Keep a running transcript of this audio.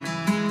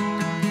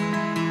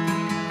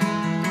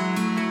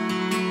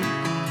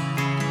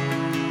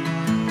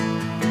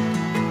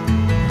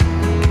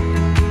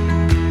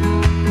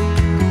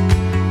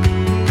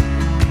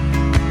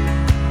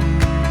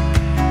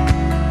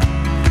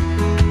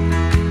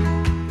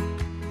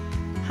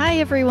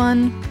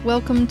everyone,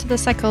 welcome to the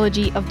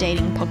Psychology of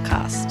Dating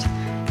podcast.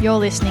 You're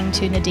listening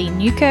to Nadine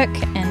Newkirk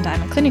and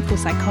I'm a clinical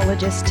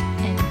psychologist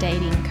and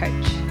dating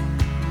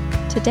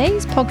coach.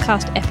 Today's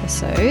podcast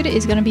episode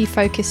is going to be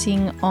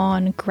focusing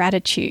on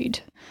gratitude.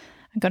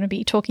 I'm going to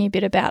be talking a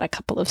bit about a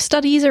couple of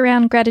studies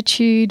around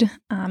gratitude,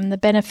 the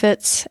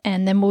benefits,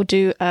 and then we'll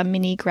do a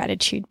mini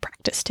gratitude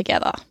practice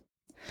together.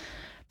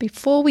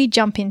 Before we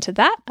jump into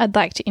that, I'd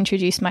like to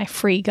introduce my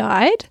free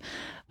guide,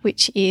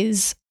 which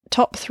is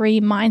Top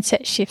 3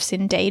 Mindset Shifts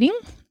in Dating.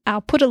 I'll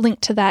put a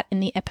link to that in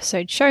the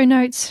episode show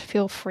notes.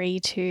 Feel free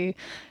to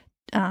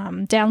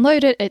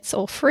download it. It's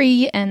all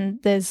free and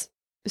there's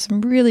some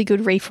really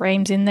good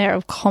reframes in there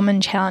of common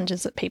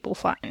challenges that people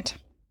find.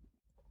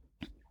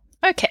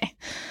 Okay,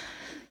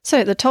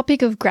 so the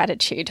topic of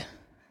gratitude.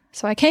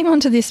 So I came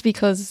onto this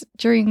because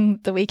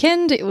during the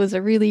weekend it was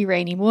a really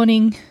rainy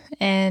morning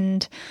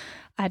and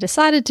I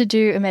decided to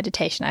do a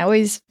meditation. I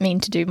always mean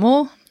to do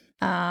more,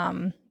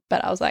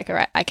 but I was like, all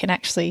right, I can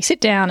actually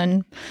sit down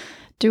and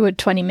do a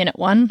 20-minute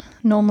one.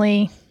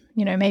 Normally,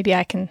 maybe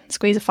I can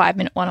squeeze a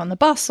 5-minute one on the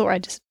bus, or I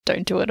just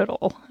don't do it at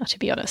all, to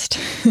be honest.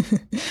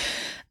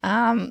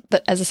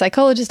 But as a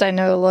psychologist, I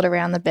know a lot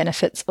around the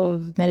benefits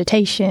of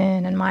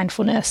meditation and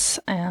mindfulness,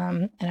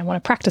 and I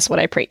want to practice what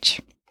I preach.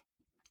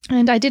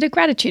 And I did a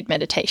gratitude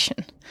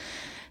meditation.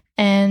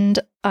 And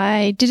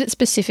I did it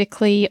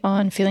specifically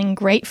on feeling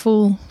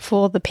grateful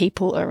for the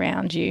people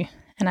around you.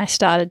 And I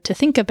started to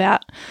think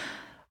about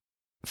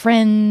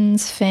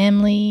friends,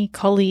 family,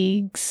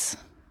 colleagues,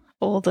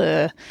 all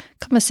the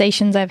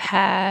conversations I've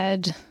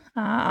had,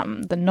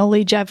 the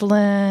knowledge I've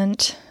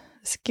learned,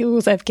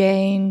 skills I've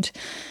gained,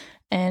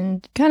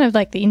 and kind of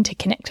like the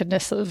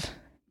interconnectedness of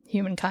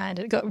humankind.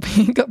 It got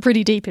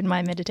pretty deep in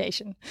my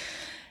meditation.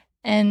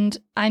 And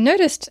I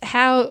noticed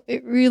how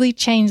it really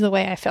changed the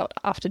way I felt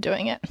after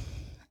doing it.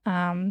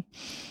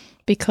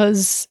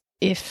 Because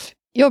if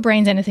your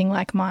brain's anything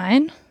like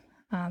mine,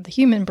 the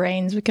human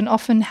brains, we can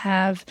often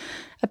have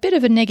a bit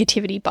of a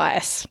negativity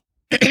bias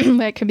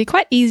where it can be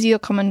quite easy or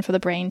common for the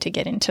brain to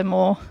get into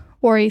more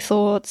worry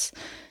thoughts,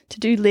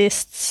 to-do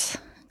lists,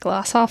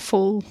 glass half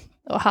full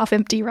or half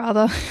empty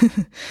rather.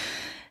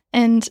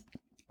 And,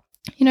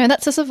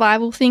 that's a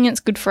survival thing. It's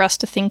good for us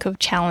to think of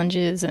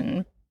challenges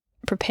and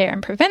prepare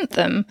and prevent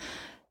them.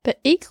 But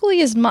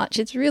equally as much,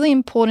 it's really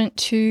important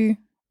to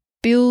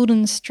build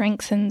and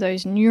strengthen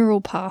those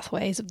neural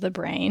pathways of the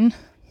brain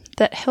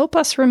that help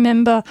us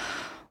remember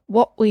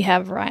what we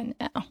have right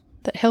now,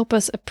 that help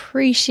us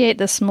appreciate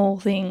the small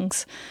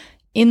things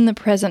in the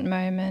present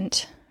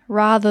moment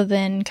rather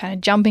than kind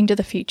of jumping to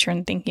the future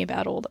and thinking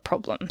about all the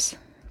problems.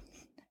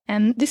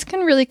 And this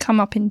can really come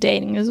up in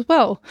dating as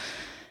well,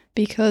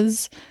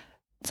 because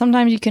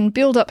sometimes you can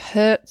build up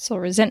hurts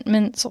or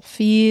resentments or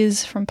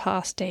fears from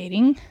past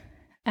dating,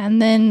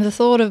 and then the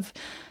thought of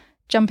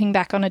jumping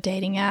back on a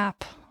dating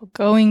app or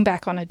going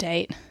back on a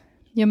date,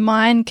 your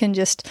mind can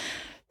just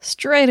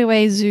straight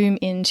away zoom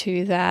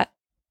into that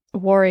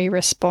worry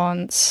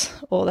response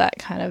or that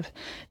kind of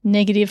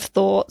negative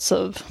thoughts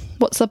of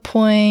what's the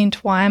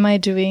point? Why am I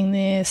doing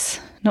this?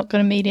 Not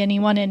going to meet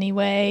anyone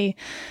anyway.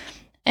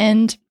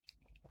 And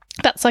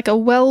that's like a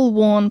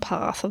well-worn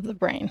path of the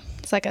brain.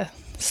 It's like a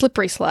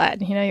slippery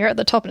slide. You're at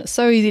the top and it's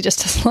so easy just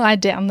to slide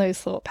down those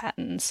thought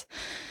patterns.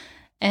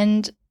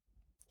 And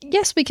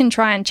yes, we can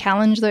try and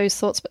challenge those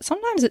thoughts, but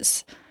sometimes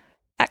it's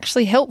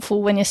actually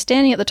helpful when you're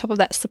standing at the top of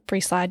that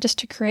slippery slide just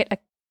to create a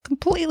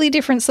completely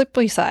different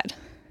slippery side.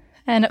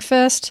 And at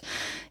first,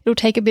 it'll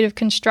take a bit of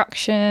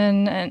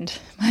construction and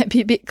might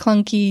be a bit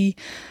clunky,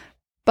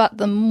 but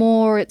the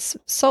more it's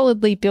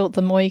solidly built,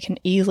 the more you can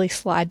easily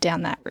slide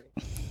down that route.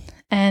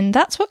 And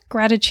that's what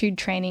gratitude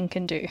training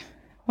can do.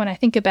 When I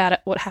think about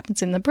it, what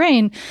happens in the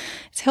brain,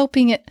 it's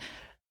helping it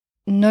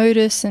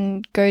notice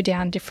and go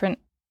down different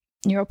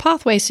neural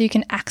pathways so you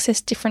can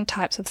access different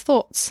types of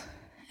thoughts.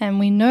 And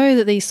we know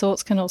that these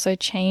thoughts can also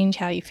change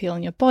how you feel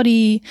in your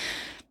body,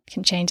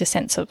 can change a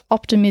sense of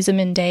optimism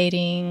in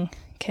dating,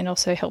 can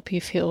also help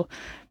you feel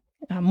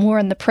more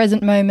in the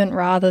present moment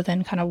rather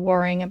than kind of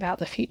worrying about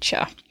the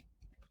future.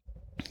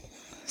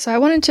 So I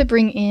wanted to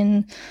bring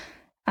in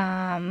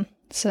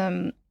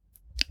some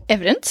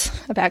evidence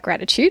about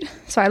gratitude.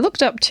 So I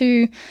looked up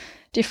 2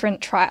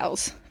 different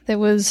trials. There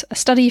was a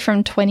study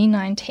from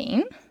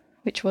 2019,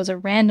 which was a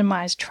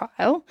randomized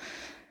trial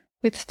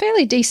with a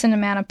fairly decent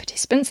amount of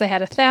participants. They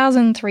had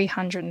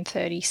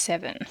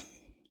 1,337.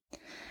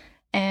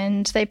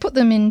 And they put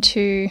them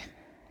into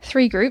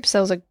 3 groups. There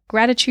was a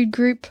gratitude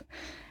group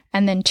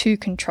and then 2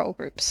 control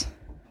groups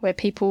where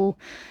people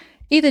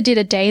either did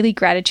a daily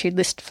gratitude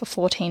list for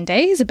 14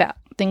 days about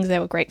things they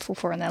were grateful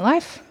for in their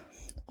life,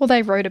 or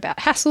they wrote about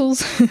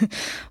hassles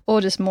or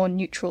just more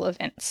neutral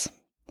events.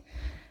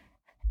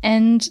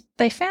 And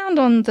they found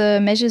on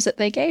the measures that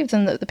they gave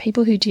them that the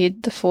people who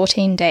did the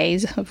 14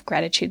 days of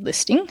gratitude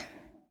listing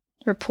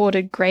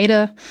reported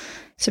greater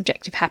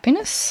subjective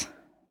happiness,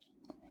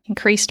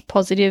 increased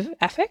positive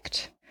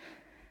affect,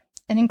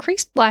 and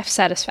increased life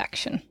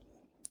satisfaction.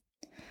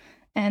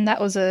 And that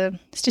was a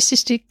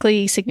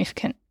statistically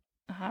significant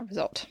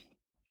result.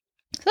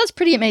 So that's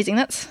pretty amazing.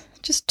 That's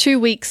just 2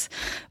 weeks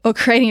or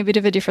creating a bit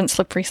of a different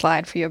slippery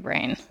slide for your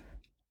brain.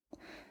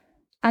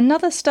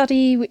 Another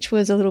study, which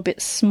was a little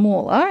bit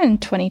smaller in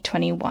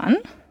 2021,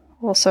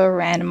 also a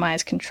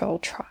randomized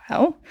controlled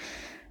trial,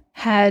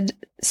 had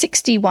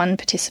 61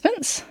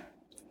 participants,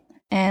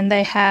 and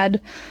they had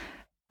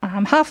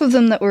half of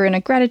them that were in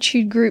a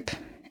gratitude group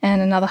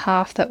and another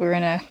half that were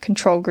in a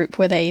control group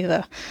where they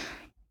either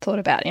thought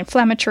about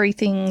inflammatory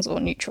things or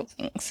neutral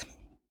things.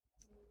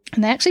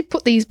 And they actually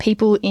put these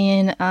people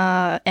in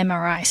a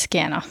MRI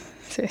scanner,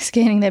 so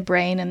scanning their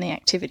brain and the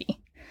activity.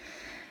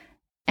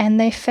 And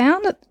they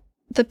found that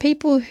the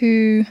people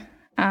who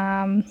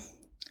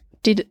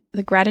did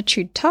the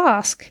gratitude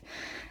task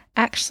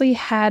actually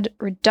had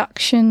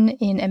reduction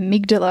in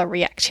amygdala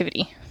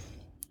reactivity.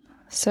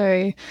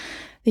 So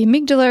the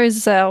amygdala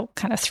is a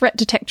kind of threat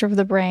detector of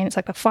the brain. It's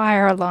like a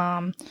fire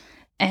alarm.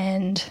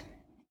 And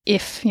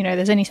if,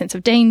 there's any sense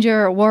of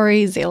danger or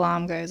worries, the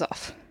alarm goes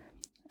off.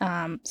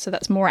 So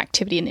that's more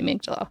activity in the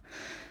amygdala.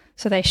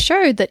 So they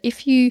showed that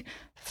if you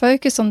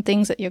focus on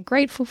things that you're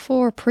grateful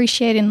for,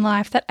 appreciate in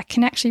life, that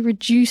can actually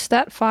reduce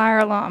that fire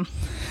alarm.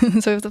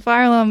 So if the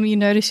fire alarm, you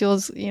notice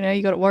yours, you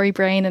got a worry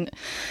brain and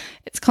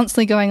it's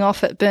constantly going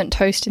off at burnt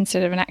toast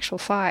instead of an actual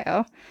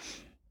fire,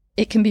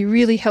 it can be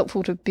really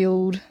helpful to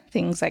build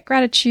things like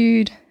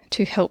gratitude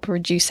to help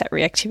reduce that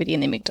reactivity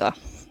in the amygdala.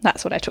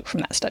 That's what I took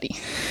from that study.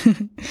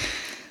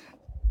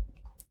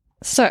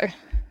 So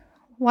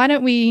why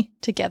don't we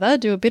together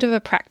do a bit of a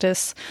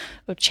practice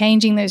of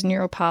changing those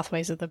neural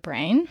pathways of the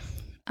brain,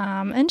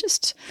 and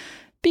just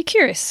be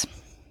curious.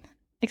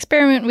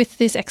 Experiment with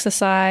this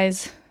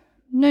exercise.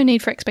 No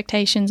need for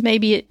expectations.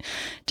 Maybe it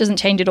doesn't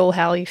change at all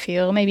how you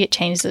feel. Maybe it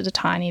changes it a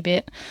tiny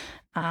bit.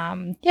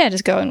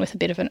 Just go in with a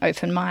bit of an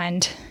open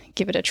mind.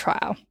 Give it a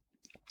trial.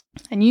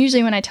 And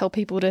usually when I tell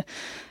people to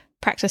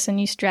practice a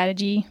new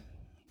strategy,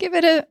 give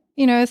it a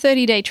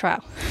 30-day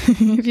trial.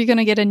 If you're going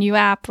to get a new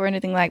app or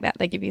anything like that,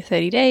 they give you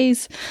 30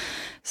 days.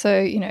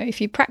 So,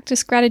 if you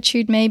practice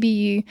gratitude, maybe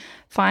you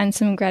find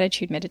some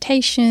gratitude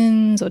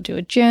meditations or do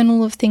a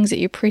journal of things that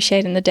you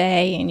appreciate in the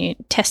day and you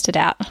test it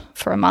out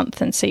for a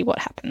month and see what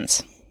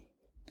happens.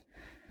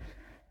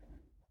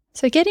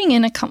 So getting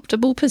in a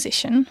comfortable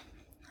position,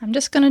 I'm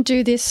just going to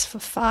do this for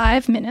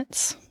 5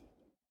 minutes.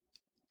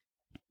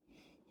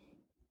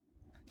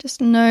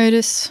 Just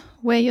notice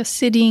where you're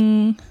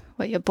sitting,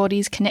 where your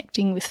body's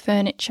connecting with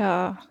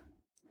furniture.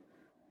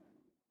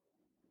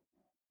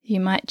 You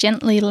might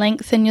gently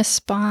lengthen your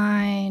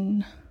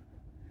spine,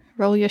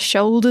 roll your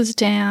shoulders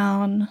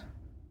down,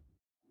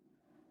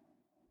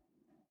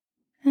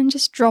 and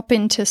just drop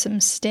into some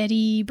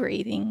steady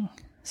breathing,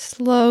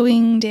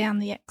 slowing down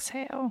the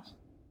exhale.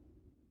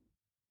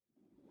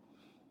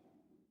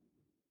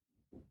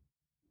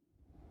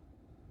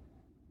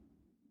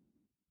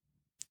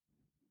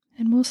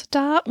 And we'll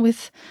start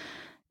with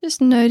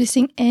just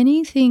noticing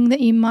anything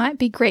that you might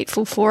be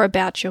grateful for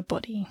about your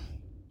body.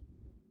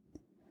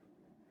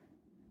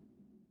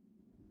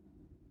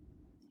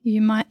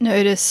 You might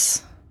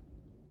notice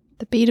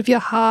the beat of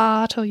your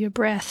heart or your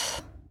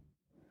breath.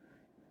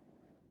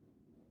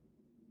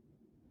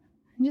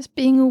 And just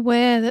being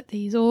aware that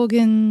these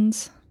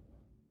organs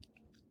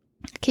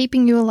are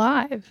keeping you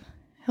alive,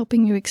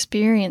 helping you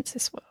experience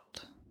this world.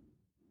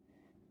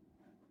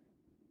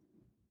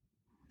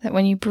 That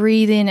when you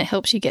breathe in, it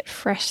helps you get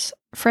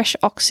fresh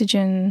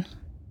oxygen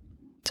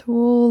to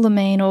all the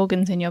main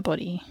organs in your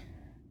body.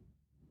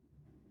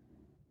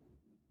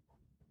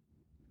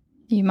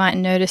 You might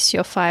notice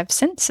your 5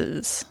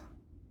 senses.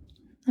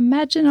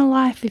 Imagine a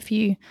life if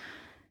you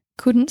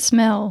couldn't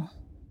smell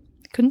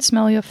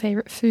your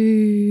favorite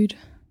food,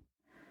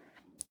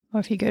 or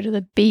if you go to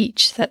the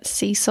beach, that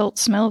sea salt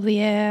smell of the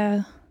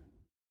air.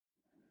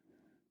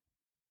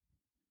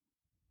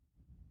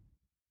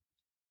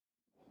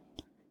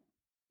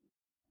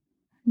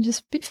 And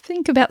just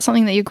think about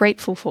something that you're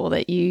grateful for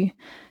that you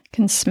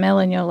can smell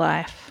in your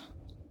life.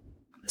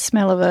 The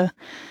smell of a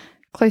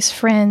close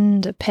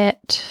friend, a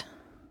pet,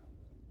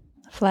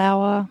 a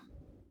flower.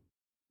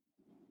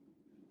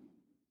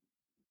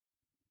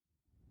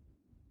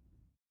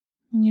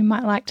 And you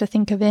might like to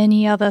think of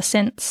any other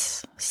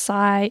sense,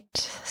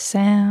 sight,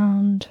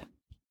 sound,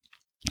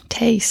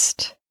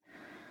 taste.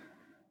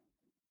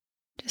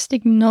 Just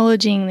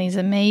acknowledging these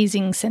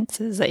amazing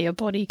senses that your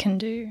body can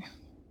do.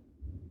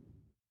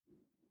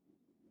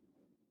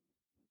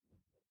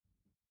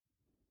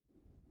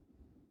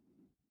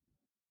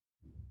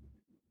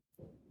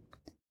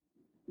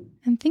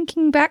 And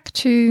thinking back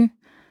to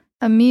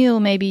a meal,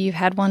 maybe you've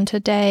had one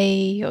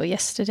today or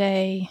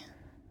yesterday.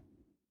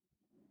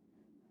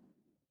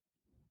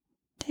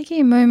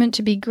 Taking a moment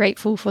to be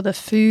grateful for the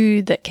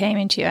food that came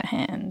into your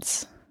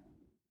hands.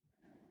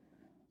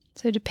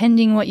 So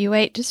depending what you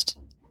ate, just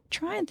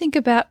try and think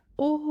about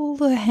all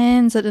the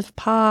hands that have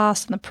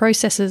passed and the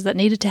processes that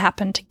needed to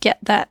happen to get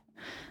that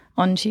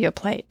onto your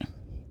plate.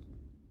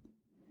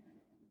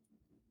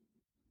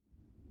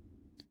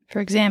 For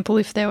example,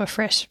 if there were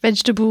fresh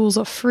vegetables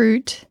or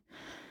fruit,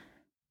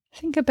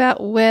 think about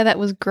where that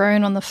was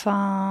grown on the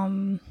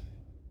farm,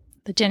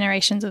 the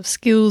generations of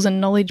skills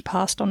and knowledge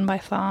passed on by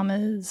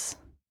farmers,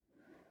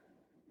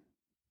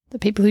 the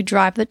people who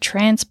drive the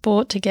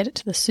transport to get it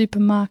to the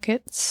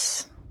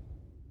supermarkets,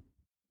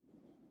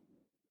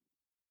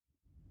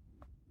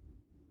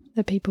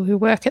 the people who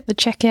work at the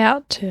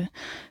checkout to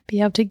be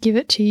able to give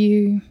it to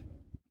you,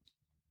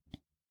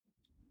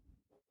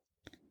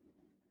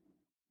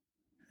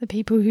 the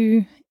people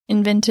who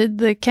invented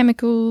the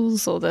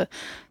chemicals or the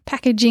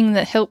packaging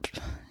that helped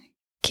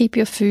keep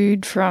your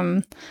food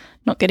from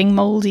not getting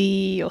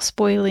mouldy or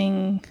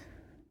spoiling,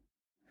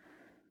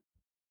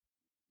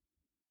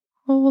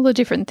 all the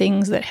different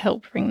things that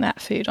help bring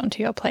that food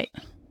onto your plate.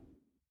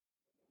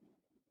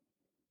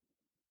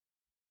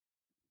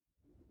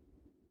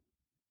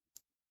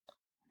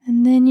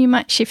 And then you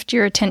might shift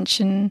your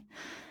attention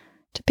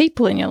to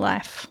people in your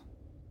life.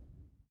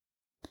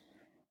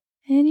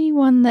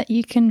 Anyone that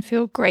you can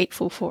feel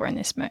grateful for in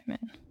this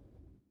moment.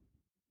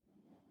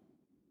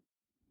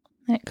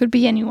 And it could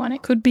be anyone.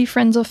 It could be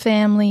friends or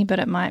family, but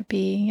it might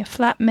be a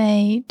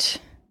flatmate.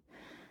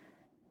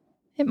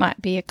 It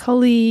might be a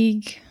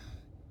colleague.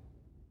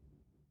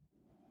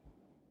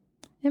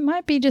 It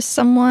might be just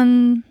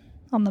someone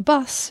on the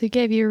bus who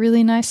gave you a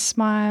really nice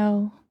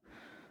smile.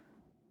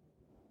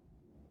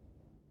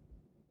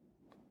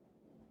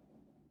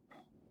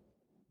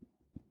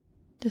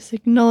 Just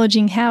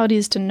acknowledging how it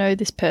is to know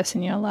this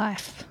person in your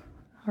life,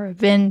 or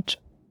event,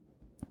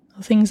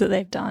 or things that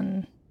they've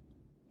done.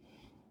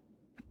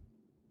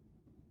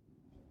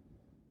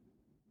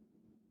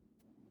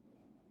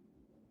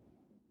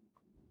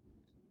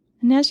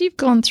 And as you've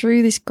gone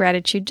through this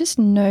gratitude, just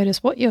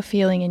notice what you're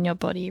feeling in your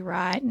body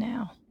right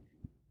now.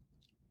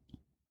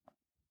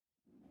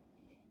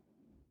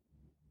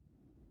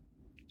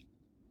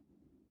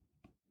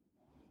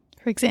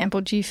 For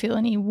example, do you feel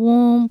any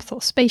warmth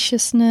or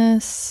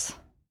spaciousness?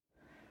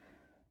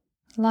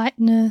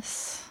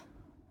 Lightness,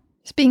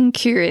 just being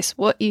curious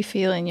what you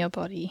feel in your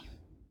body.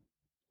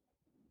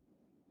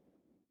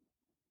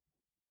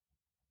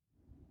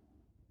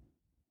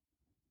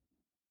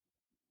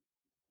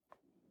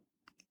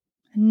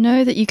 And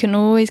know that you can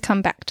always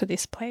come back to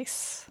this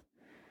place.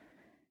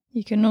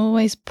 You can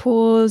always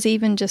pause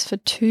even just for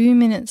 2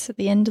 minutes at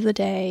the end of the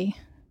day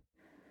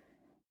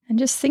and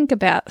just think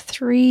about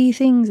 3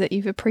 things that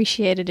you've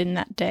appreciated in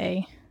that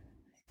day.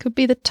 It could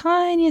be the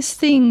tiniest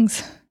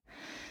things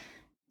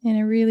in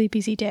a really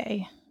busy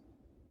day.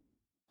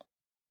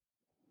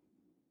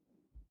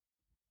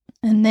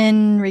 And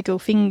then wriggle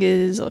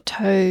fingers or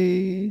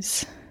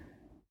toes,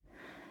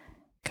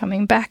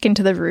 coming back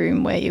into the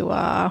room where you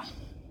are,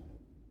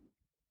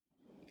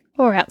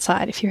 or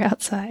outside if you're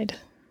outside.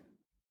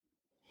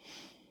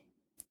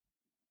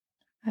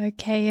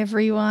 Okay,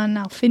 everyone,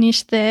 I'll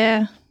finish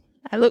there.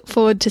 I look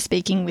forward to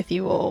speaking with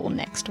you all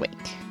next week.